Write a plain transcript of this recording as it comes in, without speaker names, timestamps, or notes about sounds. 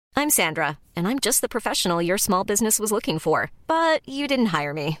I'm Sandra, and I'm just the professional your small business was looking for. But you didn't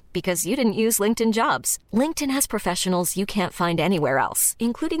hire me because you didn't use LinkedIn Jobs. LinkedIn has professionals you can't find anywhere else,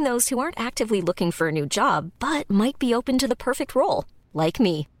 including those who aren't actively looking for a new job, but might be open to the perfect role, like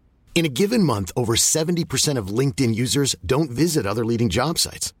me. In a given month, over 70% of LinkedIn users don't visit other leading job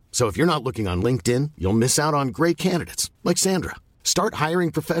sites. So if you're not looking on LinkedIn, you'll miss out on great candidates like Sandra. Start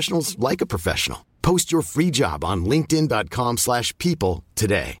hiring professionals like a professional. Post your free job on linkedin.com/people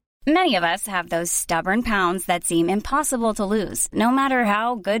today. Many of us have those stubborn pounds that seem impossible to lose, no matter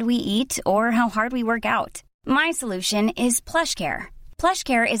how good we eat or how hard we work out. My solution is PlushCare.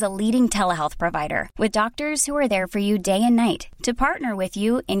 PlushCare is a leading telehealth provider with doctors who are there for you day and night to partner with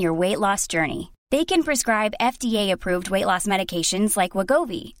you in your weight loss journey. They can prescribe FDA-approved weight loss medications like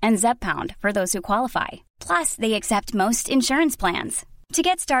Wegovy and Zepbound for those who qualify. Plus, they accept most insurance plans. To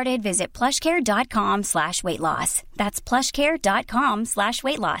get started, visit plushcare.com/weightloss. That's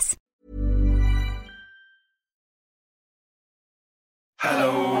plushcare.com/weightloss.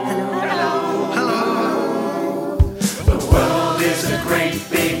 Hello. Hello. Hello. Hello. The world is a great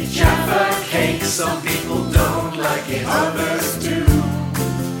big Jaffa cake. Some people don't like it, others do.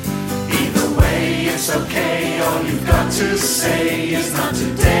 Either way, it's okay. All you've got to say is not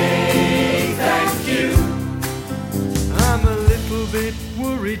today, thank you. I'm a little bit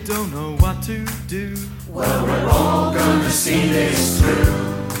worried, don't know what to do. Well, we're all gonna see this through.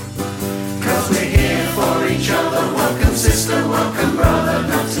 'Cause we're here for each other. Welcome sister, welcome brother.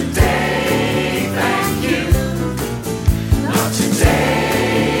 Not today, thank you. Not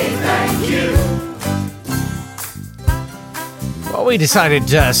today, thank you. Well, we decided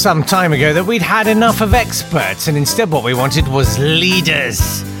some time ago that we'd had enough of experts, and instead what we wanted was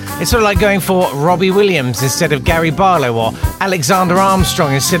leaders. It's sort of like going for Robbie Williams instead of Gary Barlow, or Alexander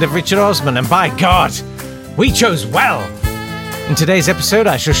Armstrong instead of Richard Osman, and by God, we chose well. In today's episode,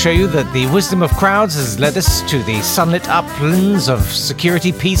 I shall show you that the wisdom of crowds has led us to the sunlit uplands of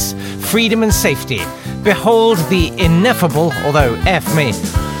security, peace, freedom and safety. Behold the ineffable, although F me,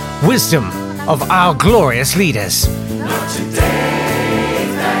 wisdom of our glorious leaders. Not today,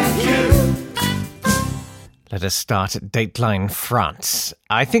 thank you. Let us start at Dateline France.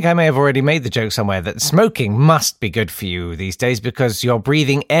 I think I may have already made the joke somewhere that smoking must be good for you these days because you're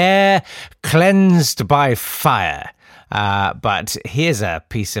breathing air cleansed by fire. But here's a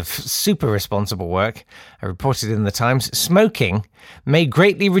piece of super responsible work. I reported in the Times. Smoking may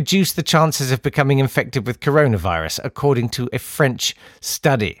greatly reduce the chances of becoming infected with coronavirus, according to a French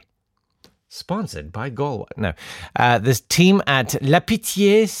study. Sponsored by Galway. No. The team at La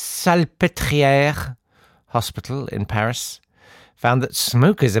Pitié-Salpêtrière Hospital in Paris found that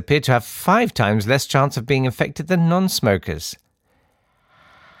smokers appear to have 5 times less chance of being infected than non-smokers.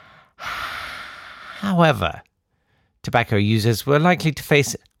 However, tobacco users were likely to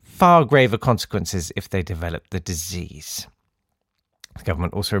face far graver consequences if they developed the disease. The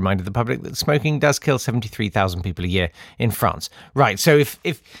government also reminded the public that smoking does kill 73,000 people a year in France. Right, so if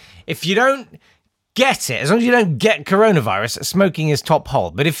you don't get it, as long as you don't get coronavirus, smoking is top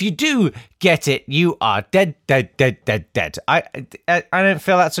hole. But if you do get it, you are dead. I don't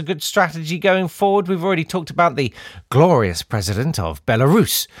feel that's a good strategy going forward. We've already talked about the glorious president of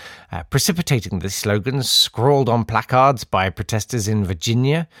Belarus precipitating the slogans scrawled on placards by protesters in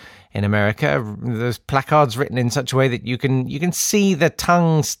Virginia, in America. Those placards written in such a way that you can see the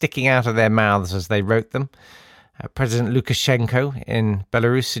tongue sticking out of their mouths as they wrote them. President Lukashenko in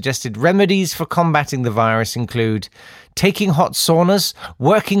Belarus suggested remedies for combating the virus include taking hot saunas,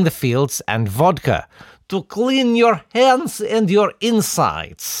 working the fields, and vodka to clean your hands and your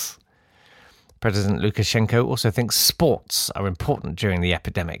insides. President Lukashenko also thinks sports are important during the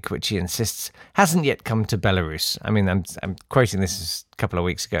epidemic, which he insists hasn't yet come to Belarus. I mean, I'm quoting this a couple of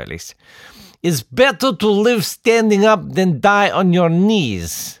weeks ago at least. It's better to live standing up than die on your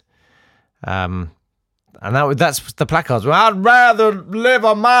knees. And that's the placards. Well, I'd rather live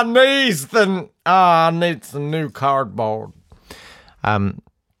on my knees than... I need some new cardboard. But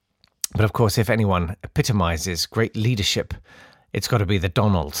of course, if anyone epitomizes great leadership, it's got to be the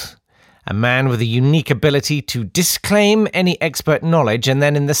Donald. A man with a unique ability to disclaim any expert knowledge and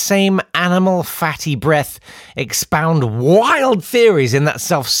then in the same animal fatty breath expound wild theories in that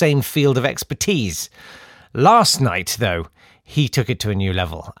self-same field of expertise. Last night, though, he took it to a new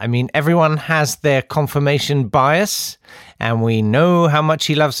level. I mean, everyone has their confirmation bias, and we know how much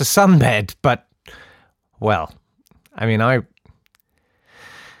he loves a sunbed, but, well, I mean, I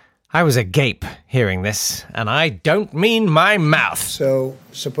was agape hearing this, and I don't mean my mouth. So,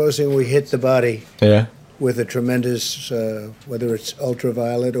 supposing we hit the body with a tremendous, whether it's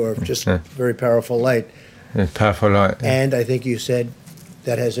ultraviolet or just very powerful light. Powerful light. And I think you said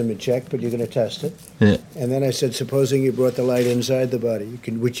that hasn't been checked, but you're going to test it. Yeah. And then I said, supposing you brought the light inside the body,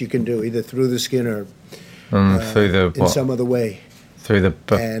 which you can do either through the skin or through the in some other way. Through the.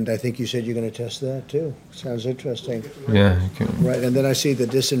 And I think you said you're going to test that too. Sounds interesting. Yeah. Right, and then I see the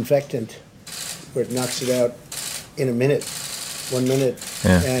disinfectant, where it knocks it out in a minute, 1 minute.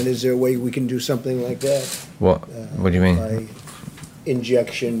 Yeah. And is there a way we can do something like that? What? What do you mean? By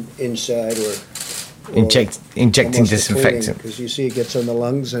injection inside or injecting disinfectant. Because you see it gets on the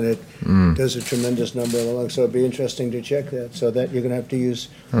lungs and it does a tremendous number on the lungs. So it'd be interesting to check that. So that you're going to have to use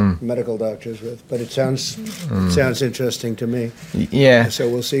medical doctors with. But it sounds interesting to me. Yeah. So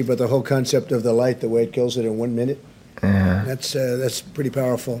we'll see. But the whole concept of the light, the way it kills it in 1 minute, that's pretty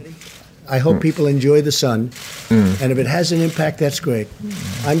powerful. I hope people enjoy the sun. And if it has an impact, that's great.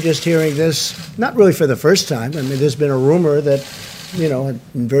 I'm just hearing this, not really for the first time. I mean, there's been a rumor that, a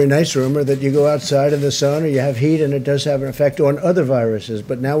very nice rumor that you go outside in the sun or you have heat and it does have an effect on other viruses.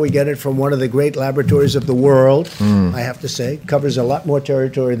 But now we get it from one of the great laboratories of the world, I have to say. Covers a lot more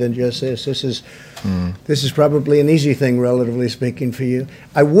territory than just this. This is probably an easy thing, relatively speaking, for you.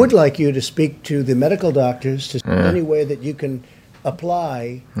 I would like you to speak to the medical doctors to see any way that you can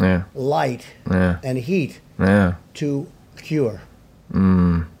apply light and heat to cure.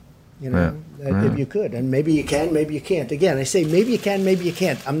 If you could. And maybe you can, maybe you can't. Again, I say maybe you can, maybe you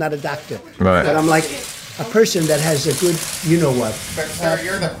can't. I'm not a doctor. Right. But I'm like a person that has a good, you-know-what. But, sir,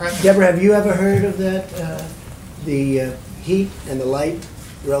 you're the president. Deborah, have you ever heard of that, the heat and the light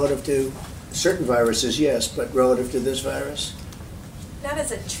relative to certain viruses, yes, but relative to this virus? Not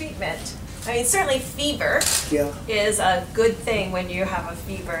as a treatment. I mean, certainly fever Yeah. is a good thing when you have a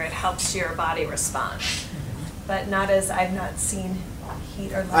fever. It helps your body respond. But not as, I've not seen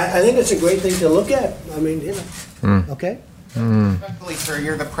heat or light. I think it's a great thing to look at. I mean, okay? Respectfully, sir,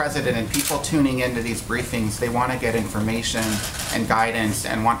 you're the president, and people tuning into these briefings, they want to get information and guidance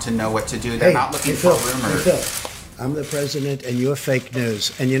and want to know what to do. They're not looking for rumors. Hey, Phil, I'm the president, and you're fake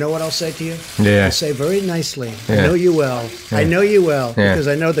news. And you know what I'll say to you? Yeah. I'll say very nicely, I know you well. I know you well, because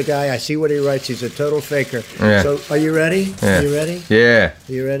I know the guy. I see what he writes. He's a total faker. Yeah. So are you ready? Yeah. Are you ready? Yeah.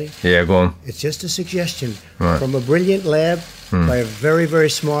 Are you ready? Yeah, go on. It's just a suggestion from a brilliant lab by a very, very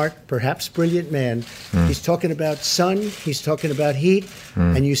smart, perhaps brilliant man. He's talking about sun, he's talking about heat,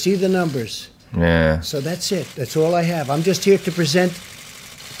 and you see the numbers. Yeah. So that's it. That's all I have. I'm just here to present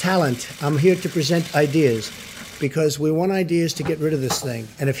talent. I'm here to present ideas because we want ideas to get rid of this thing.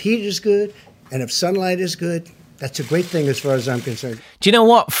 And if heat is good and if sunlight is good, that's a great thing as far as I'm concerned. Do you know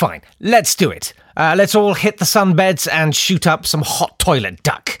what? Fine. Let's do it. Let's all hit the sunbeds and shoot up some hot toilet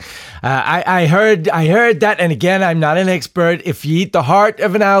duck. I heard that, and again, I'm not an expert. If you eat the heart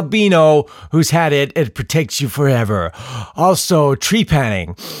of an albino who's had it, it protects you forever. Also, tree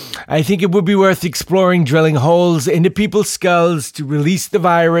panning. I think it would be worth exploring drilling holes into people's skulls to release the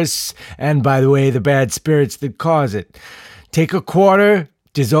virus, and by the way, the bad spirits that cause it. Take a quarter,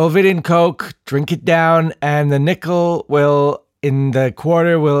 dissolve it in Coke, drink it down, and the nickel in the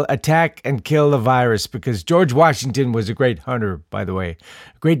quarter will attack and kill the virus, because George Washington was a great hunter, by the way.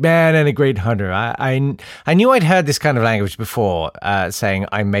 A great man and a great hunter. I knew I'd heard this kind of language before, saying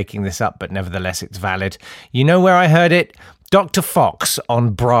I'm making this up, but nevertheless it's valid. You know where I heard it? Dr. Fox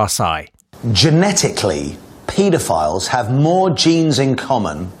on Brass Eye. Genetically, paedophiles have more genes in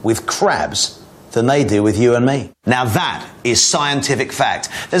common with crabs than they do with you and me. Now that is scientific fact.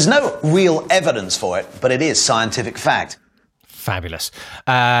 There's no real evidence for it, but it is scientific fact. Fabulous.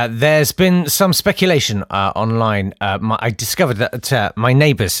 There's been some speculation online. I discovered that my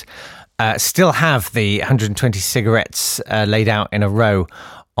neighbours still have the 120 cigarettes laid out in a row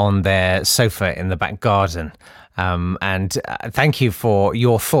on their sofa in the back garden. And thank you for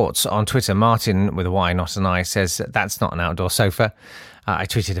your thoughts on Twitter. Martin, with a Y, not an I, says that's not an outdoor sofa. I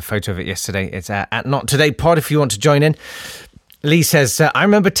tweeted a photo of it yesterday. It's at Not Today Pod if you want to join in. Lee says, I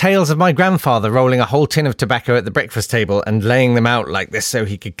remember tales of my grandfather rolling a whole tin of tobacco at the breakfast table and laying them out like this so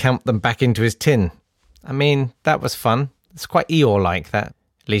he could count them back into his tin. I mean, that was fun. It's quite Eeyore-like, that.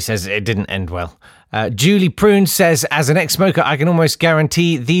 Lee says it didn't end well. Julie Prune says, as an ex-smoker, I can almost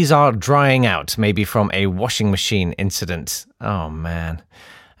guarantee these are drying out, maybe from a washing machine incident. Oh, man.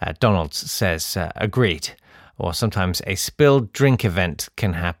 Donald says, agreed. Or sometimes a spilled drink event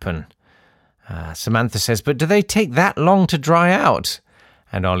can happen. Samantha says, but do they take that long to dry out?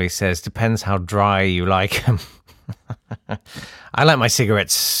 And Ollie says, depends how dry you like them. I like my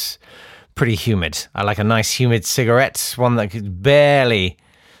cigarettes pretty humid. I like a nice humid cigarette, one that barely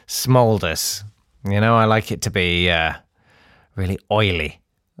smoulders. You know, I like it to be really oily.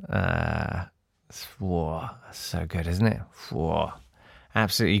 Whoa, that's so good, isn't it? Whoa,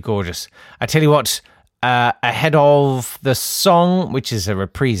 absolutely gorgeous. I tell you what, ahead of the song, which is a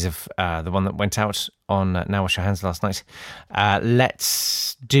reprise of the one that went out on Now Wash Your Hands last night,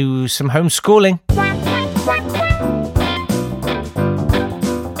 let's do some homeschooling.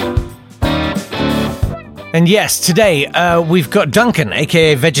 And yes, today we've got Duncan,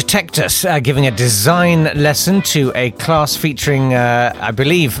 aka Vegetectus, giving a design lesson to a class featuring, I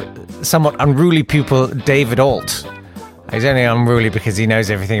believe, somewhat unruly pupil David Alt. He's only unruly because he knows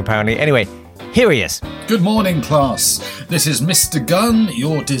everything, apparently. Anyway, here he is. Good morning, class. This is Mr. Gunn,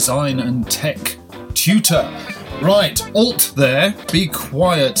 your design and tech tutor. Right, Alt there, be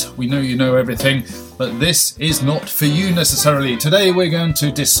quiet. We know you know everything, but this is not for you necessarily. Today we're going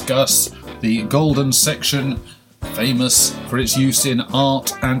to discuss the golden section, famous for its use in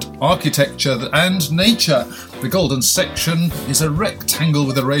art and architecture and nature. The golden section is a rectangle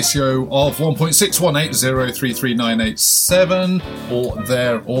with a ratio of 1.618033987, or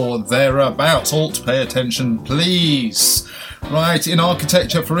there or thereabouts. Alt, pay attention, please. Right, in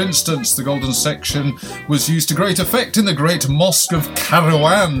architecture, for instance, the golden section was used to great effect in the Great Mosque of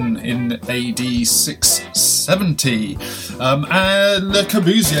Kairouan in AD 670. And Le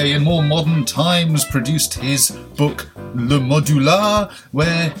Corbusier, in more modern times, produced his book Le Modular,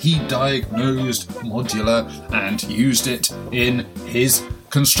 where he diagnosed modular and used it in his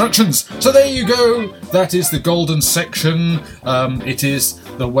constructions. So there you go. That is the golden section. It is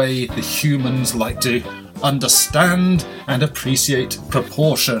the way the humans like to understand and appreciate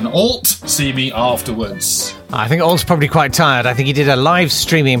proportion. Alt, see me afterwards. I think Alt's probably quite tired. I think he did a live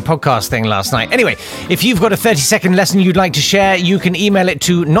streaming podcast thing last night. Anyway, if you've got a 30-second lesson you'd like to share, you can email it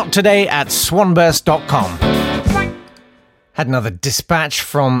to nottoday@swanburst.com. Had another dispatch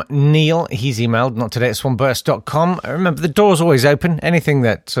from Neil. He's emailed nottoday@swanburst.com. Remember, the door's always open. Anything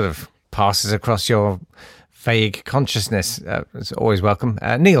that sort of passes across your vague consciousness is always welcome.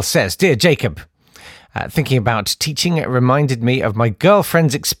 Neil says, Dear Jacob, thinking about teaching, it reminded me of my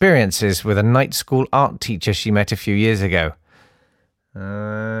girlfriend's experiences with a night school art teacher she met a few years ago.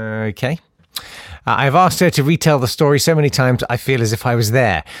 Okay. I've asked her to retell the story so many times I feel as if I was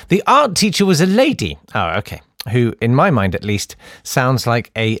there. The art teacher was a lady. Oh, okay. Who, in my mind at least, sounds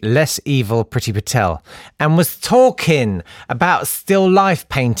like a less evil Priti Patel, and was talking about still life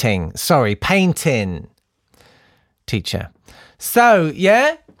painting. Sorry, painting. Teacher. So,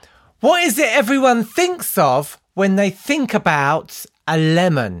 yeah? What is it everyone thinks of when they think about a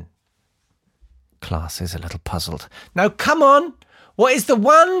lemon? Class is a little puzzled. Now, come on. What is the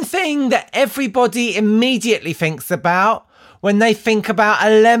one thing that everybody immediately thinks about when they think about a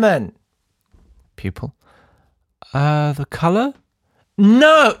lemon? Pupil. The colour?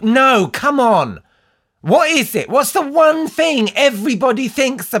 No, come on. What is it? What's the one thing everybody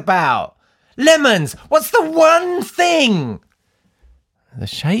thinks about? Lemons. What's the one thing? The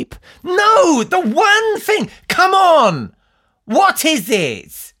shape? No, the one thing. Come on. What is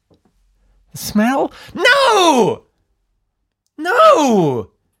it? The smell? No.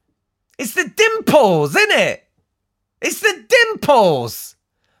 It's the dimples, isn't it? It's the dimples.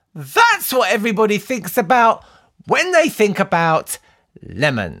 That's what everybody thinks about when they think about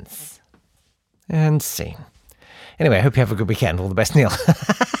lemons. And scene. Anyway, I hope you have a good weekend. All the best, Neil.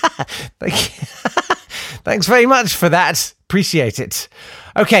 Thanks very much for that. Appreciate it.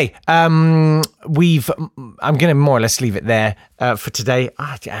 Okay, I'm going to more or less leave it there for today.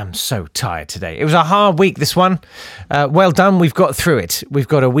 I am so tired today. It was a hard week, this one. Well done. We've got through it. We've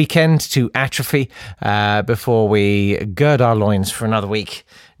got a weekend to atrophy before we gird our loins for another week.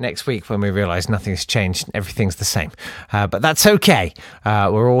 Next week, when we realise nothing's changed, everything's the same. But that's okay.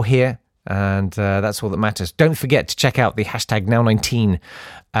 We're all here, and that's all that matters. Don't forget to check out the hashtag Now19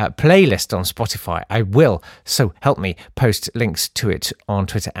 playlist on Spotify. I will, so help me, post links to it on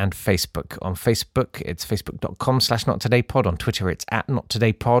Twitter and Facebook. On Facebook, it's facebook.com/nottodaypod. On Twitter, it's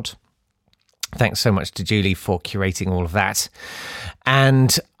 @nottodaypod. Thanks so much to Julie for curating all of that.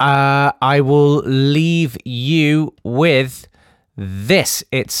 And I will leave you with this.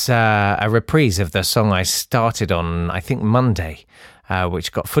 It's a reprise of the song I started on, I think, Monday,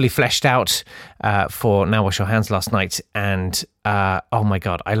 which got fully fleshed out for Now Wash Your Hands last night. And oh my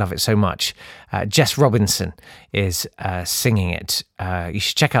God, I love it so much. Jess Robinson is singing it. You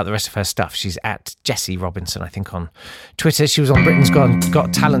should check out the rest of her stuff. She's at Jessie Robinson, I think, on Twitter. She was on Britain's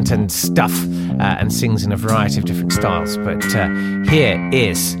Got Talent and stuff, and sings in a variety of different styles. But here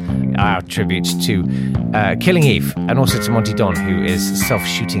is our tribute to Killing Eve, and also to Monty Don, who is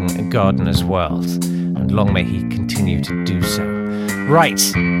self-shooting Gardener's World. And long may he continue to do so. Right,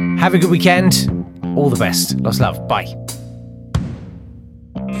 have a good weekend. All the best. Lots of love. Bye.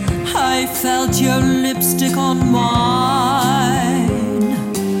 I felt your lipstick on mine.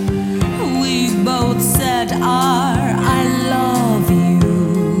 We both are I love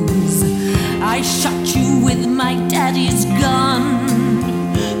yous. I shot you with my daddy's gun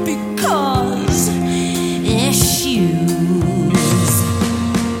because issues.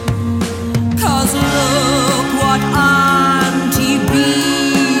 'Cause look what Auntie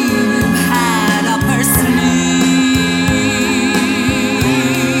Beeb had up her sleeve.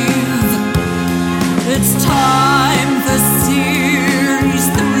 It's time for Series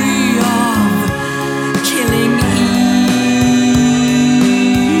 3 of Killing Eve.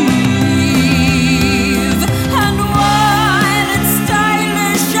 And while it's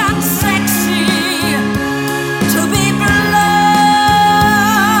stylish and sexy to be blunt,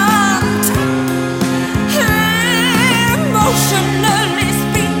 emotionally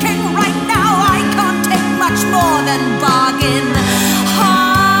speaking, right now I can't take much more than bargain.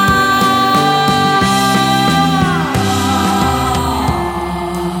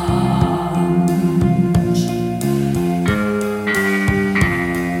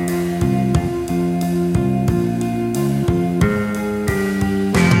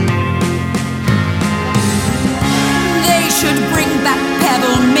 They should bring back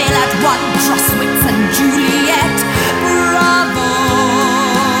Pebble Mill at 1 Crosswitz and Juliet. Bravo!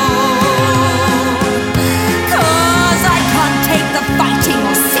 'Cause I can't take the fighting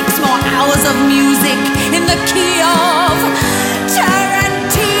or 6 more hours of music in the key of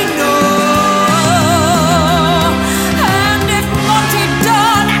Tarantino. And if Monty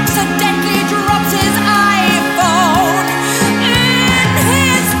Don accidentally drops his iPhone in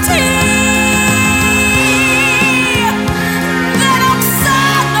his tea, then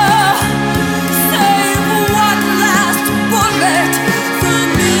Oksana, save one last bullet for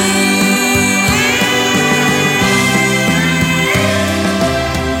me.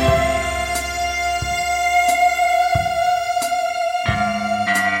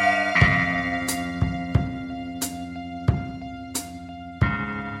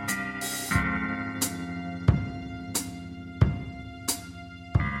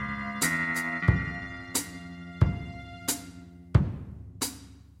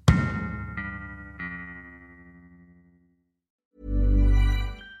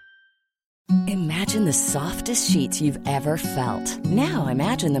 Imagine the softest sheets you've ever felt. Now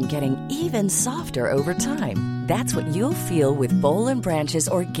imagine them getting even softer over time. That's what you'll feel with Boll & Branch's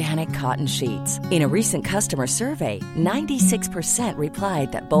organic cotton sheets. In a recent customer survey, 96%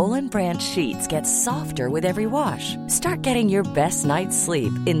 replied that Boll & Branch sheets get softer with every wash. Start getting your best night's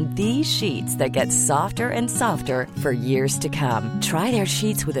sleep in these sheets that get softer and softer for years to come. Try their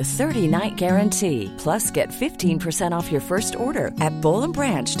sheets with a 30-night guarantee. Plus, get 15% off your first order at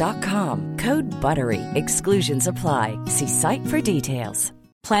bollandbranch.com. Code BUTTERY. Exclusions apply. See site for details.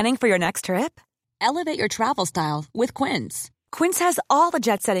 Planning for your next trip? Elevate your travel style with Quince. Quince has all the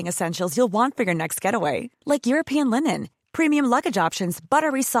jet-setting essentials you'll want for your next getaway, like European linen, premium luggage options,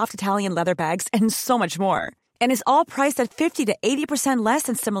 buttery soft Italian leather bags, and so much more. And is all priced at 50 to 80% less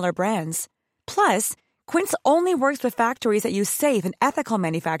than similar brands. Plus, Quince only works with factories that use safe and ethical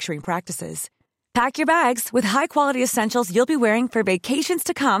manufacturing practices. Pack your bags with high-quality essentials you'll be wearing for vacations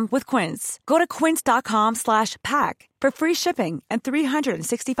to come with Quince. Go to quince.com/pack for free shipping and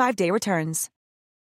 365-day returns.